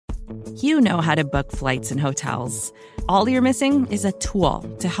You know how to book flights and hotels. All you're missing is a tool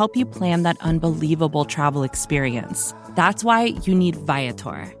to help you plan that unbelievable travel experience. That's why you need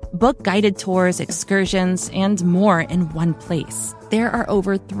Viator. Book guided tours, excursions, and more in one place. There are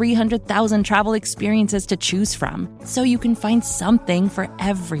over 300,000 travel experiences to choose from, so you can find something for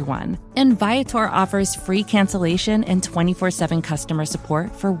everyone. And Viator offers free cancellation and 24/7 customer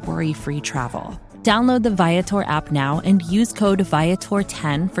support for worry-free travel. Download the Viator app now and use code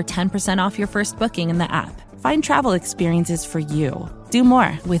Viator10 for 10% off your first booking in the app. Find travel experiences for you. Do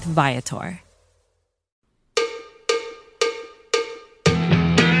more with Viator.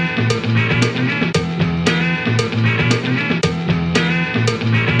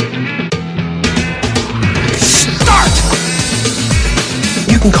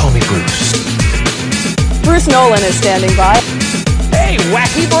 You can call me Bruce. Bruce Nolan is standing by. Hey,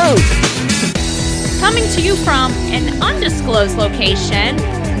 Wacky Bruce! Coming to you from an undisclosed location,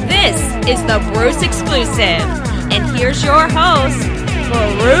 this is the Bruce Exclusive. And here's your host,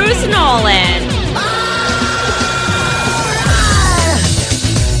 Bruce Nolan.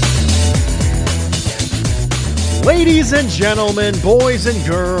 Ladies and gentlemen, boys and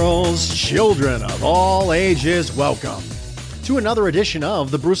girls, children of all ages, welcome to another edition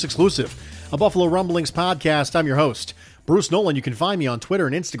of the Bruce Exclusive, a Buffalo Rumblings podcast. I'm your host, Bruce Nolan. You can find me on Twitter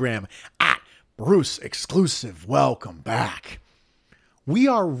and Instagram at Bruce Exclusive. Welcome back. We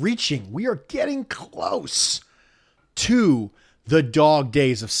are getting close to the dog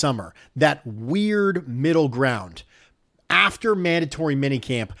days of summer, that weird middle ground after mandatory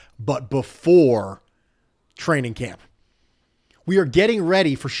minicamp, but before training camp. We are getting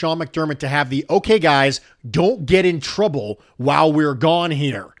ready for Sean McDermott to have the "okay guys, don't get in trouble while we're gone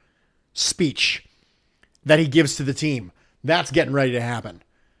here" speech that he gives to the team. That's getting ready to happen.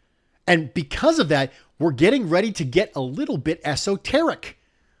 And because of that, we're getting ready to get a little bit esoteric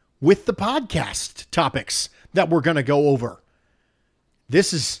with the podcast topics that we're going to go over.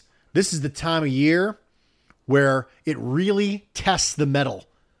 This is the time of year where it really tests the mettle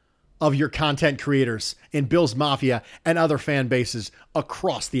of your content creators in Bills Mafia and other fan bases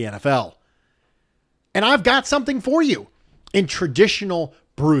across the NFL. And I've got something for you in traditional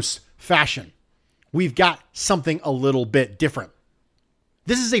Bruce fashion. We've got something a little bit different.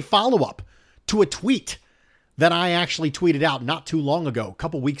 This is a follow-up to a tweet that I actually tweeted out not too long ago, a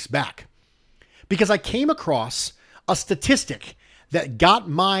couple weeks back, because I came across a statistic that got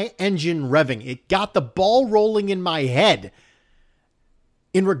my engine revving. It got the ball rolling in my head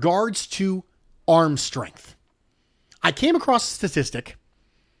in regards to arm strength. I came across a statistic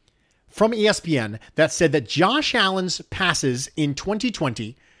from ESPN that said that Josh Allen's passes in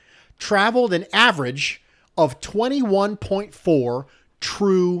 2020 traveled an average of 21.4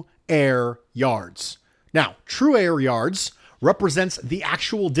 true air yards. Now, true air yards represents the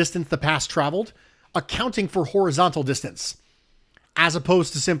actual distance the pass traveled, accounting for horizontal distance, as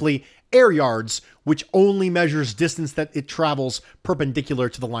opposed to simply air yards, which only measures distance that it travels perpendicular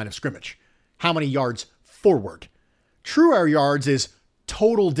to the line of scrimmage. How many yards forward? True air yards is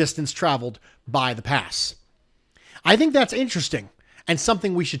total distance traveled by the pass. I think that's interesting and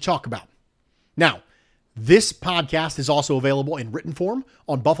something we should talk about. Now, this podcast is also available in written form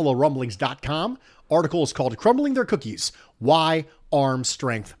on BuffaloRumblings.com. Article is called "Crumbling Their Cookies: Why Arm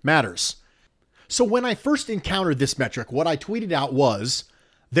Strength Matters." So when I first encountered this metric, what I tweeted out was,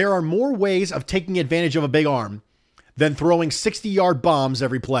 there are more ways of taking advantage of a big arm than throwing 60-yard bombs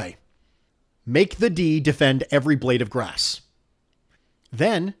every play. Make the D defend every blade of grass.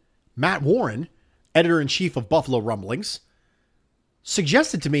 Then Matt Warren, editor-in-chief of Buffalo Rumblings,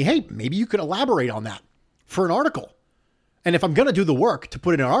 suggested to me, hey, maybe you could elaborate on that for an article. And if I'm going to do the work to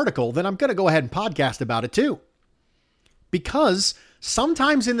put in an article, then I'm going to go ahead and podcast about it too. Because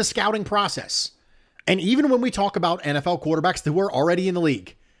sometimes in the scouting process, and even when we talk about NFL quarterbacks who are already in the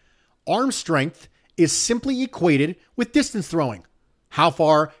league, arm strength is simply equated with distance throwing. How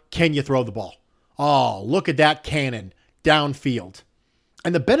far can you throw the ball? Oh, look at that cannon downfield.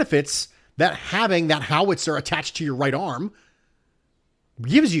 And the benefits that having that howitzer attached to your right arm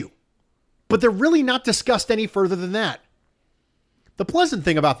gives you. But they're really not discussed any further than that. The pleasant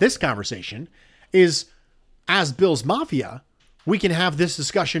thing about this conversation is, as Bills Mafia, we can have this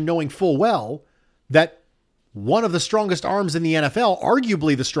discussion knowing full well that one of the strongest arms in the NFL,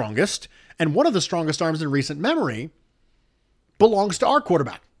 arguably the strongest, and one of the strongest arms in recent memory, belongs to our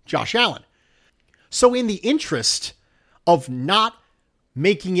quarterback, Josh Allen. So in the interest of not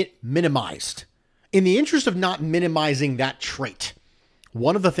making it minimized, in the interest of not minimizing that trait,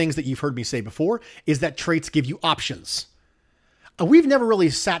 one of the things that you've heard me say before is that traits give you options. And we've never really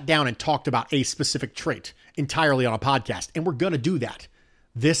sat down and talked about a specific trait entirely on a podcast, and we're going to do that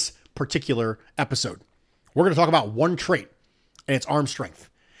this particular episode. We're going to talk about one trait, and it's arm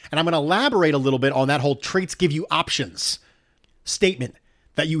strength. And I'm going to elaborate a little bit on that whole traits give you options statement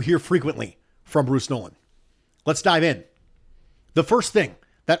that you hear frequently from Bruce Nolan. Let's dive in. The first thing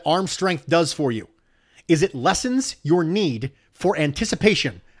that arm strength does for you is it lessens your need for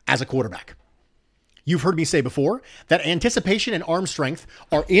anticipation as a quarterback. You've heard me say before that anticipation and arm strength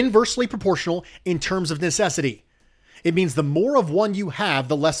are inversely proportional in terms of necessity. It means the more of one you have,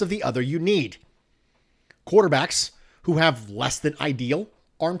 the less of the other you need. Quarterbacks who have less than ideal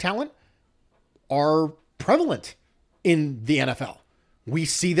arm talent are prevalent in the NFL. We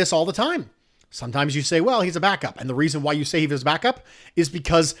see this all the time. Sometimes you say, well, he's a backup. And the reason why you say he's a backup is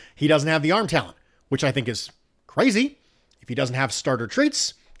because he doesn't have the arm talent, which I think is crazy. If he doesn't have starter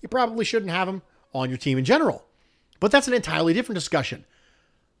traits, you probably shouldn't have him on your team in general. But that's an entirely different discussion.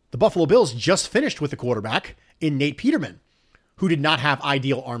 The Buffalo Bills just finished with a quarterback in Nate Peterman, who did not have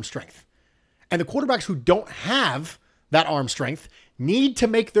ideal arm strength. And the quarterbacks who don't have that arm strength need to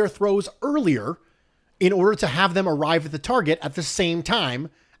make their throws earlier in order to have them arrive at the target at the same time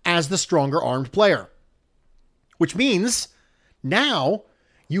as the stronger armed player. Which means now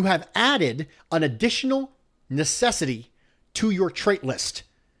you have added an additional necessity to your trait list.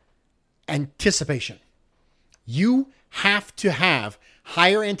 Anticipation. You have to have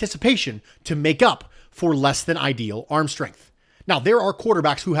higher anticipation to make up for less than ideal arm strength. Now, there are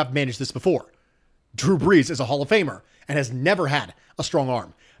quarterbacks who have managed this before. Drew Brees is a Hall of Famer and has never had a strong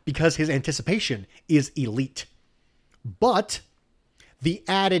arm because his anticipation is elite. But the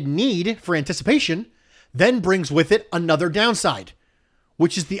added need for anticipation then brings with it another downside,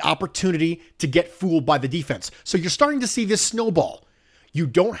 which is the opportunity to get fooled by the defense. So you're starting to see this snowball. You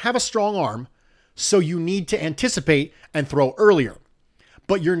don't have a strong arm, so you need to anticipate and throw earlier.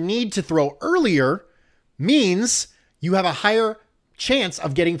 But your need to throw earlier means you have a higher chance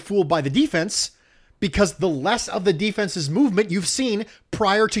of getting fooled by the defense because the less of the defense's movement you've seen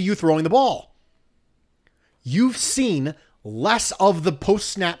prior to you throwing the ball. You've seen less of the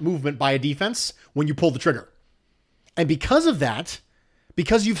post-snap movement by a defense when you pull the trigger. And because of that,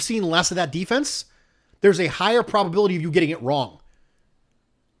 because you've seen less of that defense, there's a higher probability of you getting it wrong.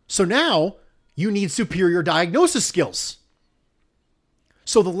 So now you need superior diagnosis skills.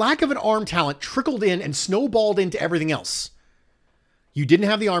 So the lack of an arm talent trickled in and snowballed into everything else. You didn't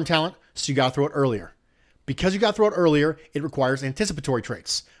have the arm talent, so you got to throw it earlier. Because you got to throw it earlier, it requires anticipatory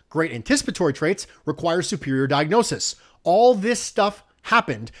traits. Great anticipatory traits require superior diagnosis. All this stuff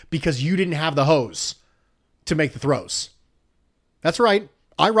happened because you didn't have the hose to make the throws. That's right.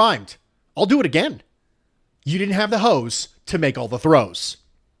 I rhymed. I'll do it again. You didn't have the hose to make all the throws.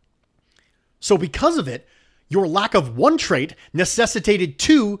 So because of it, your lack of one trait necessitated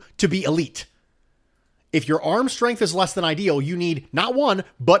two to be elite. If your arm strength is less than ideal, you need not one,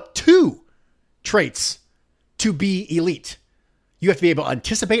 but two traits to be elite. You have to be able to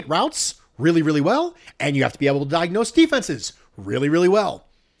anticipate routes really, really well, and you have to be able to diagnose defenses really, really well.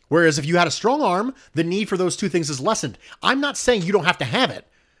 Whereas if you had a strong arm, the need for those two things is lessened. I'm not saying you don't have to have it.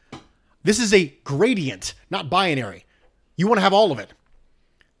 This is a gradient, not binary. You want to have all of it.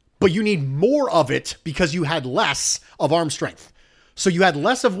 But you need more of it because you had less of arm strength. So you had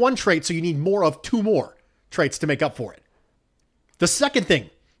less of one trait, so you need more of two more traits to make up for it. The second thing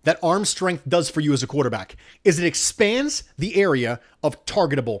that arm strength does for you as a quarterback is it expands the area of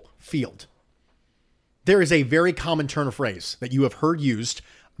targetable field. There is a very common turn of phrase that you have heard used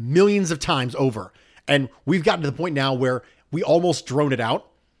millions of times over. And we've gotten to the point now where we almost drone it out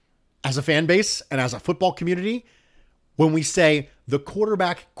as a fan base and as a football community when we say the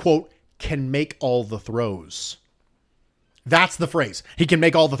quarterback, quote, can make all the throws. That's the phrase. He can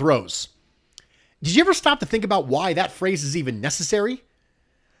make all the throws. Did you ever stop to think about why that phrase is even necessary?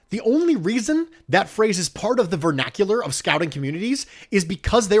 The only reason that phrase is part of the vernacular of scouting communities is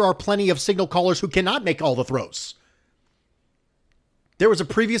because there are plenty of signal callers who cannot make all the throws. There was a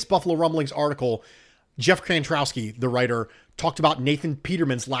previous Buffalo Rumblings article. Jeff Kantrowski, the writer, talked about Nathan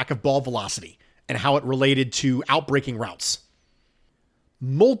Peterman's lack of ball velocity and how it related to outbreaking routes.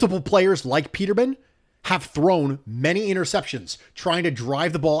 Multiple players like Peterman have thrown many interceptions trying to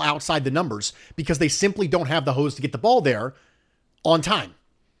drive the ball outside the numbers because they simply don't have the hose to get the ball there on time.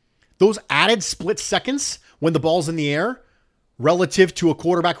 Those added split seconds when the ball's in the air relative to a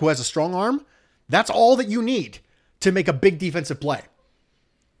quarterback who has a strong arm, that's all that you need to make a big defensive play.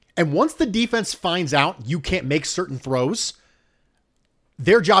 And once the defense finds out you can't make certain throws,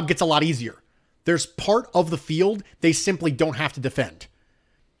 their job gets a lot easier. There's part of the field they simply don't have to defend.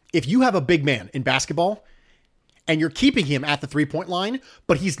 If you have a big man in basketball and you're keeping him at the three-point line,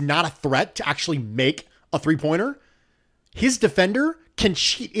 but he's not a threat to actually make a three-pointer, his defender can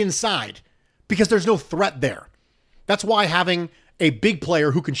cheat inside because there's no threat there. That's why having a big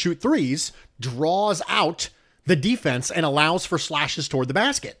player who can shoot threes draws out the defense and allows for slashes toward the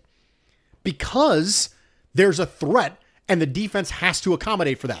basket. Because there's a threat and the defense has to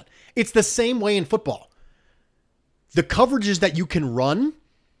accommodate for that. It's the same way in football. The coverages that you can run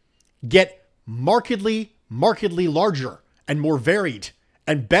get markedly larger and more varied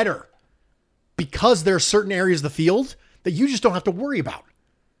and better because there are certain areas of the field that you just don't have to worry about.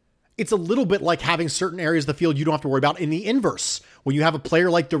 It's a little bit like having certain areas of the field you don't have to worry about in the inverse. When you have a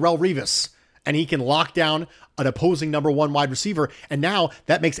player like Darrelle Revis and he can lock down an opposing number one wide receiver, and now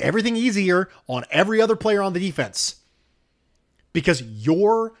that makes everything easier on every other player on the defense because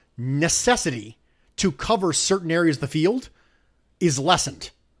your necessity to cover certain areas of the field is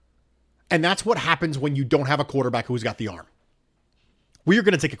lessened. And that's what happens when you don't have a quarterback who's got the arm. We are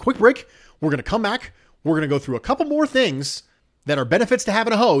going to take a quick break. We're going to come back. We're going to go through a couple more things that are benefits to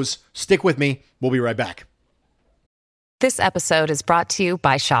having a hose. Stick with me. We'll be right back. This episode is brought to you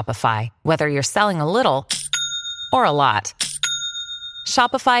by Shopify. Whether you're selling a little or a lot,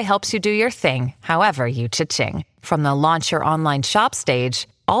 Shopify helps you do your thing, however you cha-ching. From the launch your online shop stage,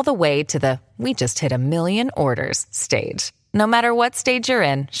 all the way to the we just hit 1 million orders stage. No matter what stage you're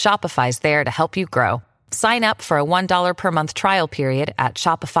in, Shopify's there to help you grow. Sign up for a $1 per month trial period at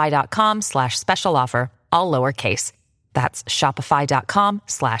shopify.com/special offer, all lowercase. That's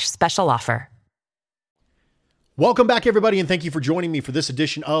shopify.com/special offer. Welcome back, everybody, and thank you for joining me for this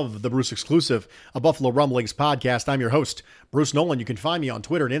edition of the Bruce Exclusive, a Buffalo Rumblings podcast. I'm your host, Bruce Nolan. You can find me on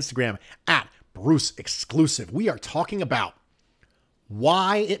Twitter and Instagram at Bruce Exclusive. We are talking about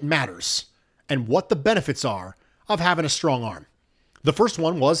why it matters and what the benefits are of having a strong arm. The first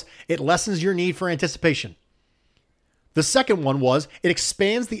one was it lessens your need for anticipation. The second one was it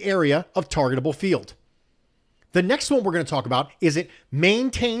expands the area of targetable field. The next one we're going to talk about is it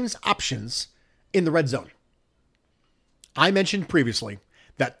maintains options in the red zone. I mentioned previously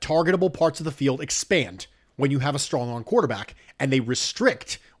that targetable parts of the field expand when you have a strong arm quarterback, and they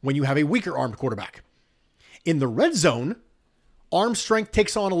restrict when you have a weaker armed quarterback. In the red zone, arm strength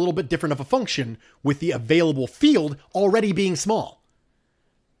takes on a little bit different of a function with the available field already being small.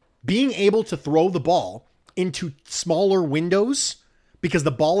 Being able to throw the ball into smaller windows because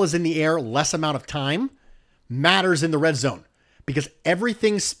the ball is in the air less amount of time matters in the red zone because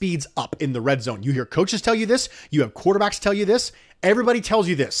everything speeds up in the red zone. You hear coaches tell you this. You have quarterbacks tell you this. Everybody tells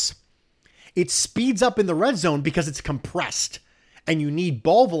you this. It speeds up in the red zone because it's compressed and you need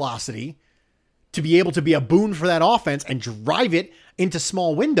ball velocity to be able to be a boon for that offense and drive it into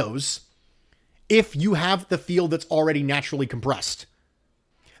small windows if you have the field that's already naturally compressed.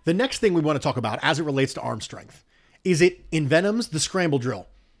 The next thing we want to talk about as it relates to arm strength is it envenoms the scramble drill,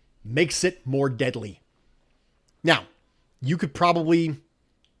 makes it more deadly. Now, you could probably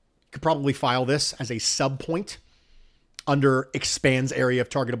file this as a sub point under expands area of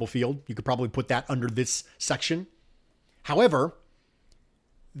targetable field. You could probably put that under this section. However,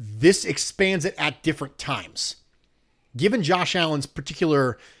 this expands it at different times. Given Josh Allen's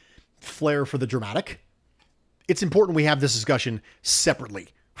particular flair for the dramatic, it's important we have this discussion separately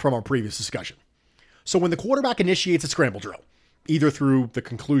from our previous discussion. So when the quarterback initiates a scramble drill, either through the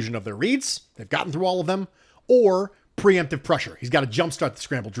conclusion of their reads, they've gotten through all of them, or preemptive pressure, he's got to jumpstart the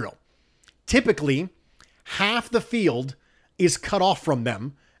scramble drill. Typically, half the field is cut off from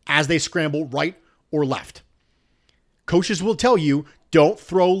them as they scramble right or left. Coaches will tell you, don't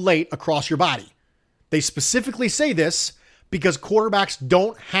throw late across your body. They specifically say this because quarterbacks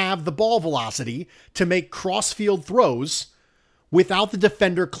don't have the ball velocity to make cross-field throws without the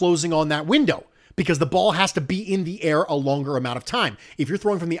defender closing on that window because the ball has to be in the air a longer amount of time. If you're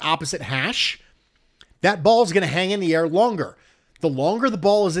throwing from the opposite hash, that ball is going to hang in the air longer. The longer the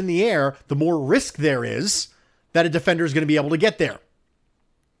ball is in the air, the more risk there is that a defender is going to be able to get there.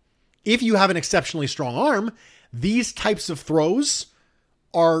 If you have an exceptionally strong arm, these types of throws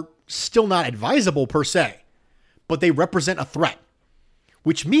are still not advisable per se, but they represent a threat,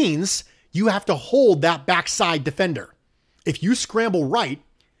 which means you have to hold that backside defender. If you scramble right,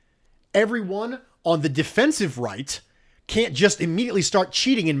 everyone on the defensive right can't just immediately start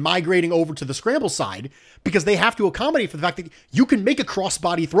cheating and migrating over to the scramble side because they have to accommodate for the fact that you can make a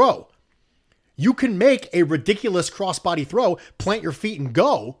crossbody throw. You can make a ridiculous crossbody throw, plant your feet and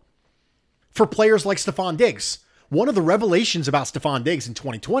go for players like Stephon Diggs. One of the revelations about Stephon Diggs in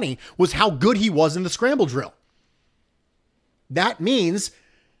 2020 was how good he was in the scramble drill. That means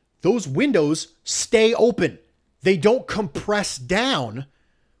those windows stay open. They don't compress down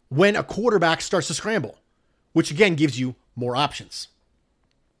when a quarterback starts to scramble, which again gives you more options.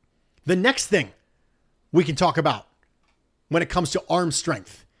 The next thing we can talk about when it comes to arm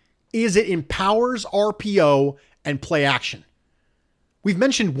strength is it empowers RPO and play action. We've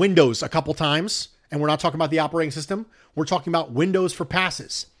mentioned windows a couple times, and we're not talking about the operating system. We're talking about windows for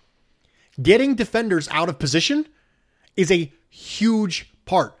passes. Getting defenders out of position is a huge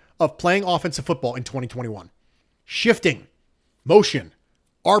part of playing offensive football in 2021. Shifting, motion,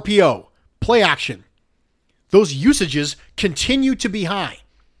 RPO, play action. Those usages continue to be high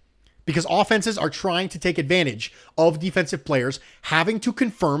because offenses are trying to take advantage of defensive players having to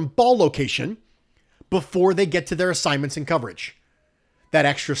confirm ball location before they get to their assignments and coverage. That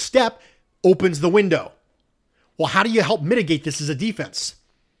extra step opens the window. Well, how do you help mitigate this as a defense?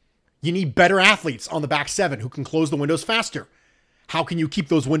 You need better athletes on the back seven who can close the windows faster. How can you keep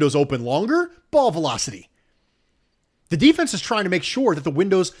those windows open longer? Ball velocity. The defense is trying to make sure that the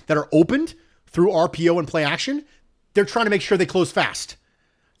windows that are opened through RPO and play action, they're trying to make sure they close fast.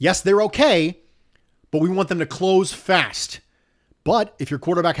 Yes, they're okay, but we want them to close fast. But if your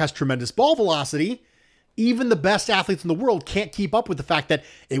quarterback has tremendous ball velocity, even the best athletes in the world can't keep up with the fact that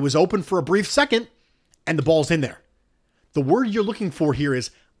it was open for a brief second and the ball's in there. The word you're looking for here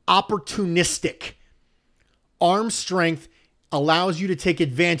is opportunistic. Arm strength allows you to take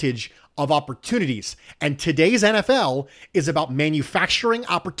advantage of opportunities. And today's NFL is about manufacturing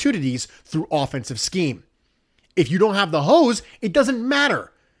opportunities through offensive scheme. If you don't have the hose, it doesn't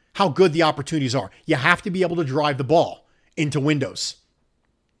matter how good the opportunities are. You have to be able to drive the ball into windows.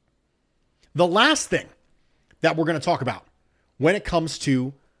 The last thing that we're going to talk about when it comes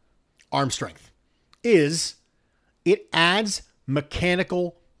to arm strength is it adds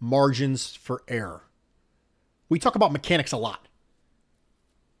mechanical margins for error. We talk about mechanics a lot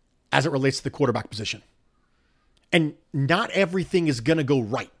as it relates to the quarterback position. And not everything is going to go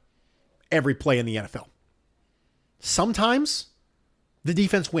right every play in the NFL. Sometimes the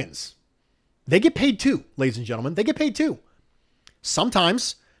defense wins. They get paid too, ladies and gentlemen. They get paid too.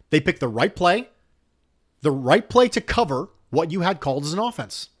 Sometimes they pick the right play to cover what you had called as an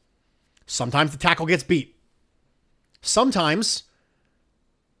offense. Sometimes the tackle gets beat. Sometimes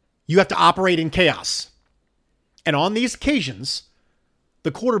you have to operate in chaos. And on these occasions,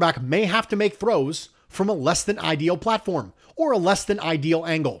 the quarterback may have to make throws from a less than ideal platform or a less than ideal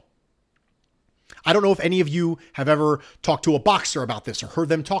angle. I don't know if any of you have ever talked to a boxer about this or heard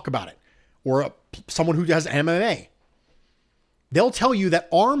them talk about it, or someone who does MMA. They'll tell you that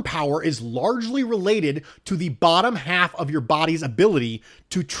arm power is largely related to the bottom half of your body's ability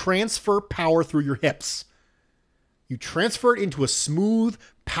to transfer power through your hips. You transfer it into a smooth,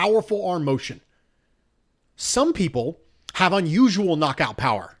 powerful arm motion. Some people have unusual knockout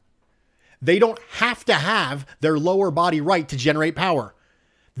power. They don't have to have their lower body right to generate power.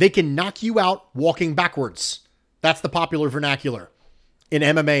 They can knock you out walking backwards. That's the popular vernacular in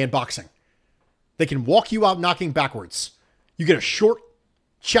MMA and boxing. They can walk you out knocking backwards. You get a short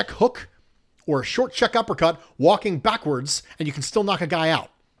check hook or a short check uppercut walking backwards, and you can still knock a guy out.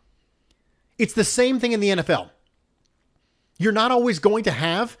 It's the same thing in the NFL. You're not always going to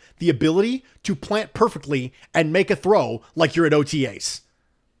have the ability to plant perfectly and make a throw like you're at OTAs.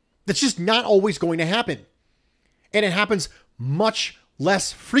 That's just not always going to happen. And it happens much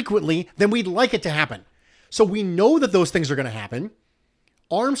less frequently than we'd like it to happen. So we know that those things are going to happen.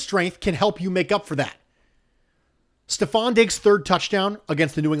 Arm strength can help you make up for that. Stephon Diggs' third touchdown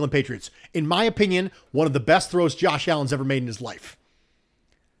against the New England Patriots. In my opinion, one of the best throws Josh Allen's ever made in his life.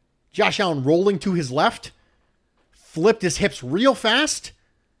 Josh Allen rolling to his left, flipped his hips real fast,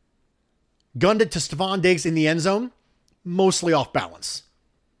 gunned it to Stephon Diggs in the end zone, mostly off balance.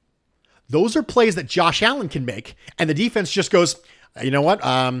 Those are plays that Josh Allen can make, and the defense just goes, you know what?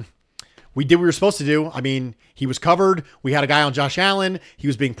 We did what we were supposed to do. I mean, he was covered. We had a guy on Josh Allen. He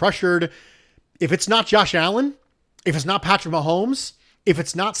was being pressured. If it's not Josh Allen, if it's not Patrick Mahomes, if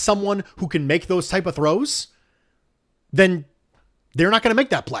it's not someone who can make those type of throws, then they're not going to make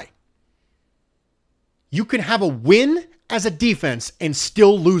that play. You can have a win as a defense and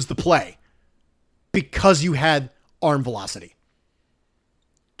still lose the play because you had arm velocity.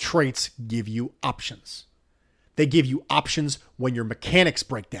 Traits give you options. They give you options when your mechanics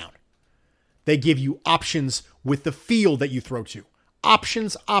break down. They give you options with the field that you throw to.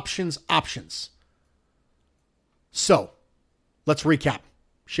 Options, options, options. So, let's recap,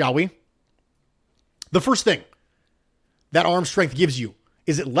 shall we? The first thing that arm strength gives you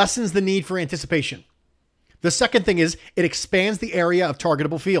is it lessens the need for anticipation. The second thing is it expands the area of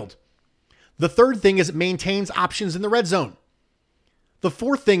targetable field. The third thing is it maintains options in the red zone. The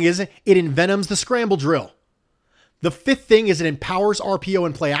fourth thing is it envenoms the scramble drill. The fifth thing is it empowers RPO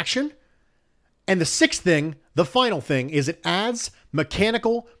and play action. And the sixth thing, the final thing, is it adds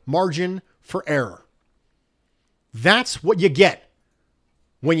mechanical margin for error. That's what you get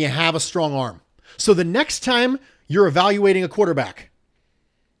when you have a strong arm. So the next time you're evaluating a quarterback,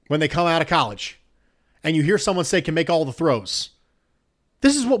 when they come out of college, and you hear someone say can make all the throws,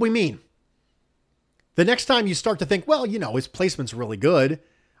 this is what we mean. The next time you start to think, well, his placement's really good,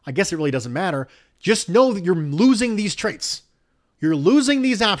 I guess it really doesn't matter. Just know that you're losing these traits. You're losing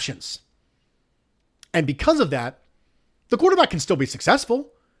these options. And because of that, the quarterback can still be successful.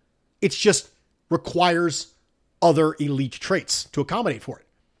 It just requires other elite traits to accommodate for it.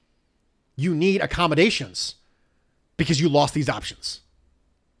 You need accommodations because you lost these options.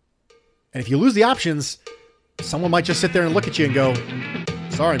 And if you lose the options, someone might just sit there and look at you and go,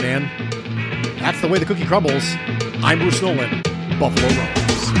 sorry, man. That's the way the cookie crumbles. I'm Bruce Nolan, Buffalo Rumblings.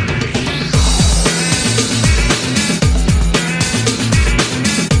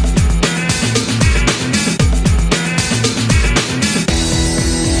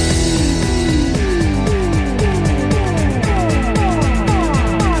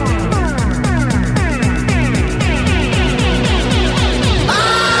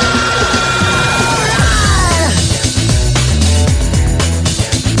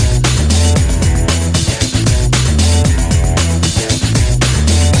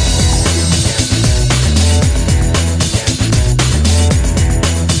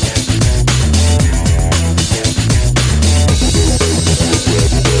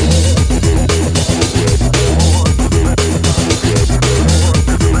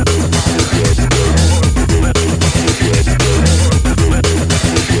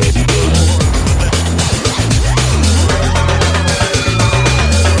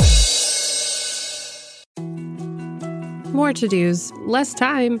 More to-dos, less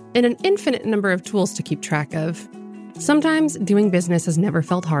time, and an infinite number of tools to keep track of. Sometimes doing business has never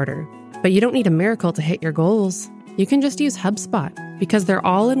felt harder, but you don't need a miracle to hit your goals. You can just use HubSpot, because their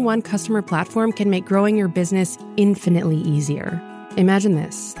all-in-one customer platform can make growing your business infinitely easier. Imagine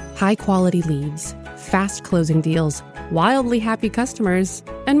this: high-quality leads, fast closing deals, wildly happy customers,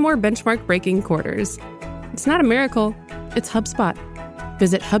 and more benchmark-breaking quarters. It's not a miracle, it's HubSpot.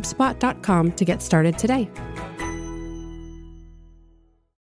 Visit HubSpot.com to get started today.